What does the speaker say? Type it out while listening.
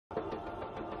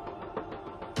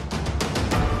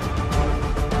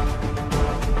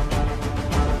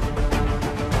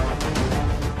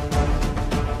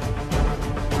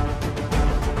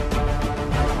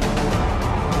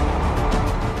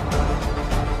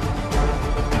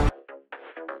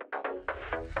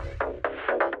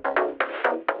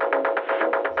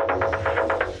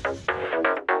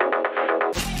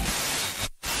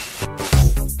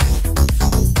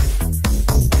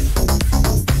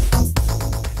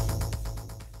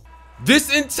This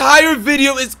entire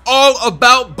video is all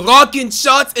about blocking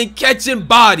shots and catching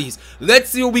bodies. Let's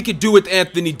see what we can do with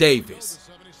Anthony Davis.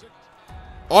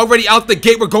 Already out the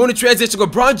gate, we're going to transition.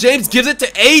 LeBron James gives it to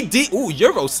AD. Ooh,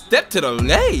 Euro step to the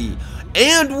lay.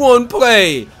 And one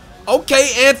play.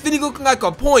 Okay, Anthony looking like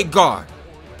a point guard.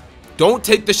 Don't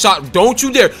take the shot. Don't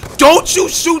you dare. Don't you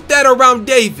shoot that around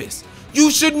Davis. You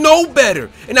should know better.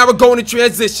 And now we're going to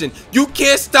transition. You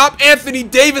can't stop Anthony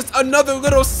Davis. Another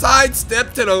little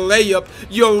sidestep to the layup.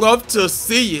 You'll love to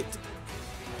see it.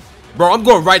 Bro, I'm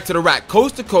going right to the rack.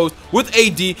 Coast to coast with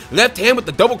AD. Left hand with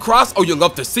the double cross. Oh, you'll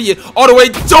love to see it. All the way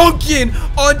dunking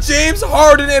on James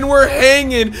Harden. And we're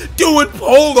hanging. Doing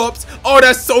pull-ups. Oh,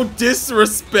 that's so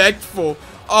disrespectful.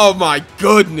 Oh, my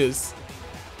goodness.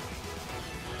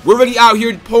 We're already out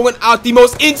here pulling out the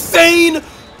most insane.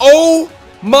 Oh,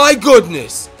 my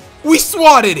goodness. We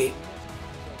swatted it.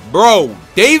 Bro,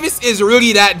 Davis is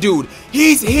really that dude.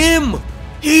 He's him.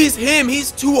 He's him.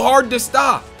 He's too hard to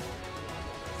stop.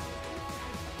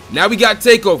 Now we got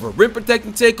takeover. Rim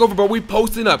protecting takeover, but we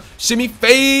posting up. Shimmy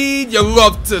fade. You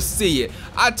love to see it.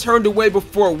 I turned away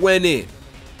before it went in.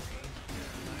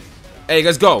 Hey,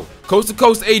 let's go. Coast to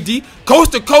coast AD.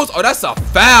 Coast to coast. Oh, that's a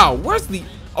foul. Where's the...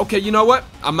 Okay, you know what?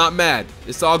 I'm not mad.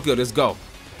 It's all good. Let's go.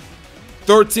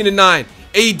 13-9.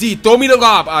 AD, throw me the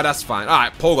lob. Oh, that's fine. All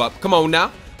right, pull up. Come on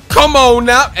now. Come on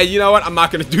now. And you know what? I'm not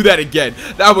going to do that again.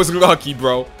 That was lucky,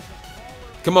 bro.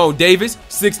 Come on, Davis.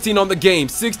 16 on the game.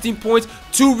 16 points,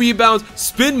 2 rebounds,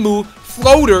 spin move,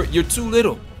 floater. You're too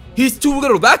little. He's too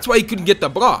little. That's why he couldn't get the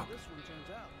block.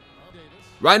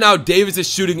 Right now, Davis is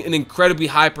shooting an incredibly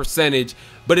high percentage,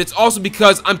 but it's also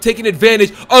because I'm taking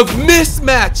advantage of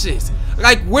mismatches.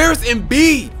 Like, where's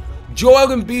Embiid? Joel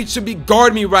Embiid should be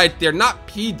guarding me right there, not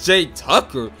PJ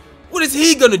Tucker. What is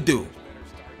he gonna do?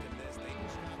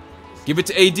 Give it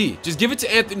to AD. Just give it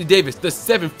to Anthony Davis, the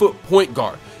 7-foot point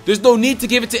guard. There's no need to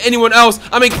give it to anyone else.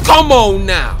 I mean, come on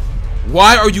now.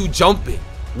 Why are you jumping?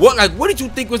 What did you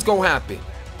think was gonna happen?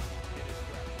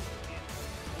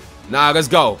 Nah, let's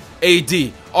go.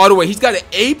 AD, all the way. He's got an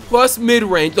A+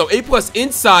 mid-range. No, A+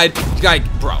 inside. Like,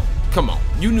 bro, come on.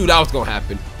 You knew that was gonna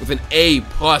happen with an A+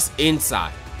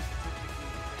 inside.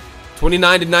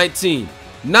 29-19.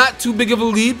 Not too big of a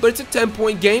lead, but it's a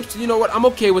 10-point game. So you know what? I'm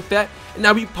okay with that. And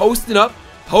now we posting up,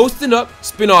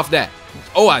 spin off that.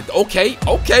 Oh, okay,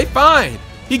 fine.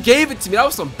 He gave it to me. That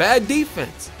was some bad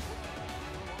defense.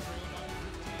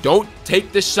 Don't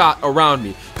take the shot around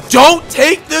me. Don't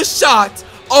take the shot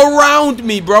around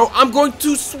me, bro. I'm going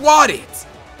to swat it.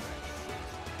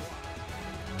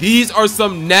 These are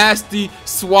some nasty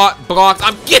SWAT blocks.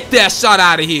 Get that shot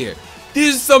out of here.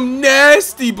 These are some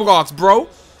nasty blocks, bro.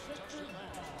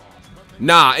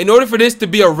 Nah, in order for this to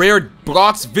be a rare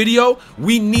blocks video,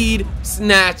 we need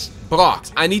snatch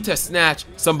blocks. I need to snatch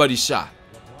somebody's shot.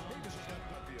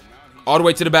 All the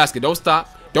way to the basket. Don't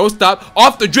stop. Don't stop.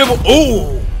 Off the dribble.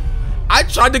 Ooh. I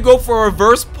tried to go for a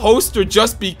reverse poster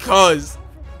just because.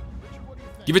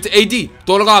 Give it to AD.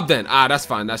 Throw the lob then. Ah, that's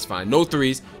fine. That's fine. No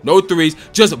threes. No threes.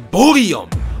 Just bully him.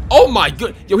 Oh my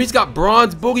good. Yo, he's got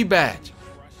bronze bully badge.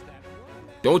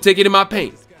 Don't take it in my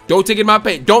paint. Don't take it in my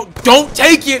paint. Don't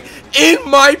take it in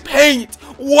my paint.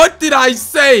 What did I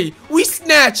say? We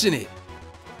snatching it.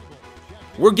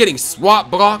 We're getting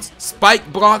SWAT blocks,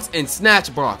 spike blocks, and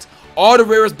snatch blocks. All the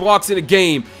rarest blocks in the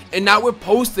game. And now we're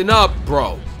posting up,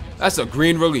 bro. That's a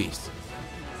green release.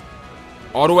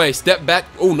 All the way. Step back.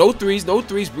 Oh, no threes. No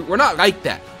threes. We're not like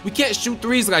that. We can't shoot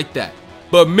threes like that.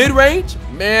 But mid-range,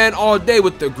 man, all day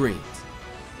with the greens.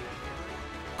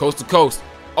 Coast to coast.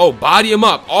 Oh, body him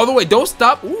up. All the way. Don't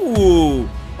stop. Ooh.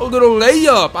 A little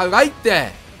layup. I like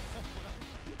that.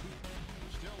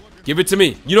 Give it to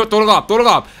me. You know, throw the lob. Throw the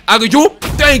lob. Alley-oop.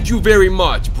 Thank you very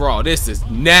much, bro. This is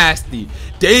nasty.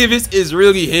 Davis is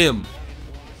really him.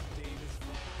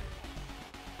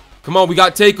 Come on. We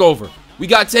got takeover. We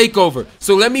got takeover.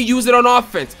 So let me use it on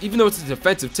offense. Even though it's a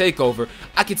defensive takeover,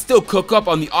 I can still cook up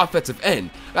on the offensive end.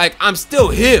 Like, I'm still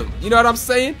him. You know what I'm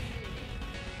saying?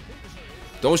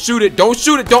 Don't shoot it. Don't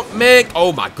shoot it. Don't, man.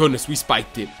 Oh, my goodness. We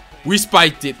spiked it. We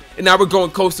spiked it. And now we're going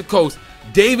coast to coast.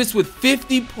 Davis with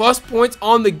 50+ points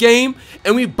on the game.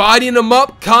 And we bodying him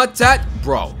up. Contact.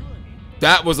 Bro,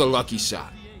 that was a lucky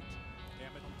shot.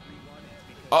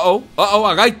 Uh-oh. Uh-oh.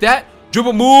 I like that.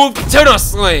 Dribble move to the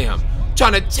slam.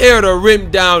 Trying to tear the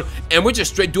rim down. And we're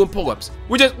just straight doing pull-ups.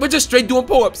 We're just straight doing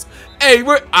pull-ups. Hey,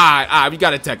 we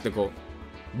got a technical.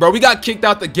 Bro, we got kicked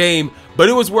out the game. But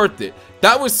it was worth it.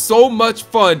 That was so much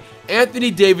fun. Anthony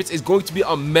Davis is going to be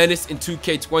a menace in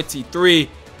 2K23.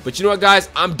 But you know what, guys?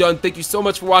 I'm done. Thank you so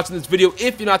much for watching this video.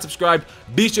 If you're not subscribed,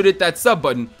 be sure to hit that sub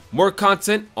button. More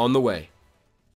content on the way.